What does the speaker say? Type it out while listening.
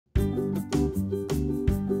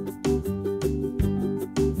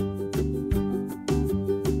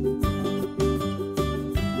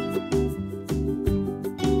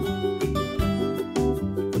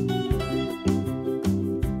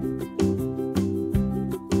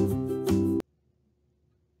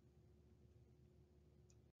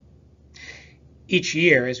Each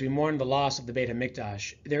year, as we mourn the loss of the Beit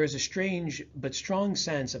HaMikdash, there is a strange but strong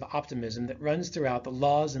sense of optimism that runs throughout the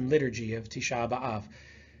laws and liturgy of Tisha B'av.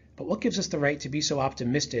 But what gives us the right to be so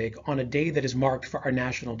optimistic on a day that is marked for our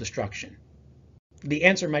national destruction? The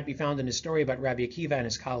answer might be found in a story about Rabbi Akiva and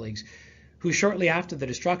his colleagues, who shortly after the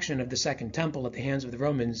destruction of the Second Temple at the hands of the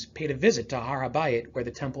Romans paid a visit to Har HaBayit, where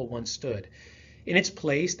the temple once stood. In its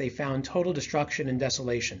place, they found total destruction and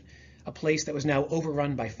desolation, a place that was now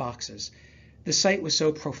overrun by foxes. The sight was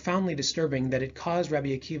so profoundly disturbing that it caused Rabbi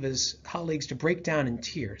Akiva's colleagues to break down in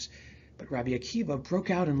tears, but Rabbi Akiva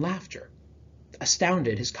broke out in laughter.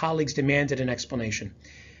 Astounded, his colleagues demanded an explanation.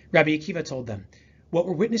 Rabbi Akiva told them, "What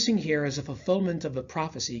we're witnessing here is a fulfillment of the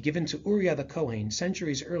prophecy given to Uriah the Kohen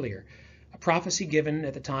centuries earlier, a prophecy given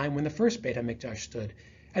at the time when the first Beit HaMikdash stood,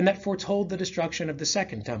 and that foretold the destruction of the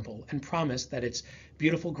Second Temple and promised that its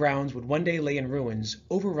beautiful grounds would one day lay in ruins,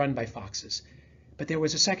 overrun by foxes. But there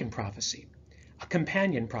was a second prophecy, a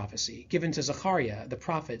companion prophecy given to Zechariah the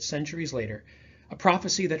prophet centuries later, a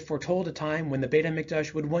prophecy that foretold a time when the Beit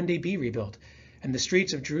HaMikdash would one day be rebuilt, and the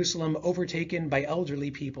streets of Jerusalem overtaken by elderly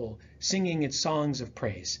people singing its songs of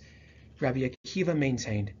praise." Rabbi Akiva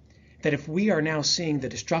maintained that if we are now seeing the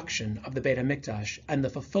destruction of the Beit HaMikdash and the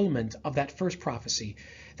fulfillment of that first prophecy,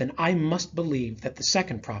 then I must believe that the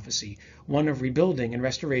second prophecy, one of rebuilding and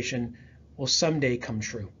restoration, will someday come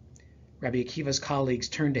true. Rabbi Akiva's colleagues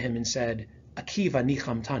turned to him and said, "Akiva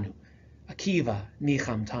nicham tanu, Akiva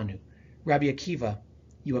nicham tanu. Rabbi Akiva,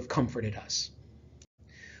 you have comforted us."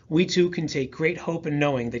 We too can take great hope in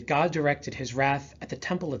knowing that God directed his wrath at the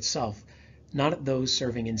temple itself, not at those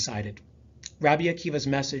serving inside it. Rabbi Akiva's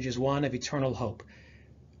message is one of eternal hope.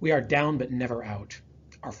 We are down but never out.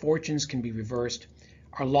 Our fortunes can be reversed.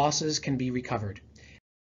 Our losses can be recovered.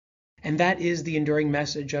 And that is the enduring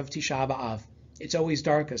message of Tisha B'av. It's always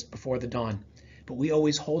darkest before the dawn, but we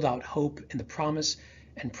always hold out hope in the promise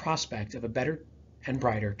and prospect of a better and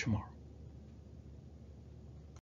brighter tomorrow.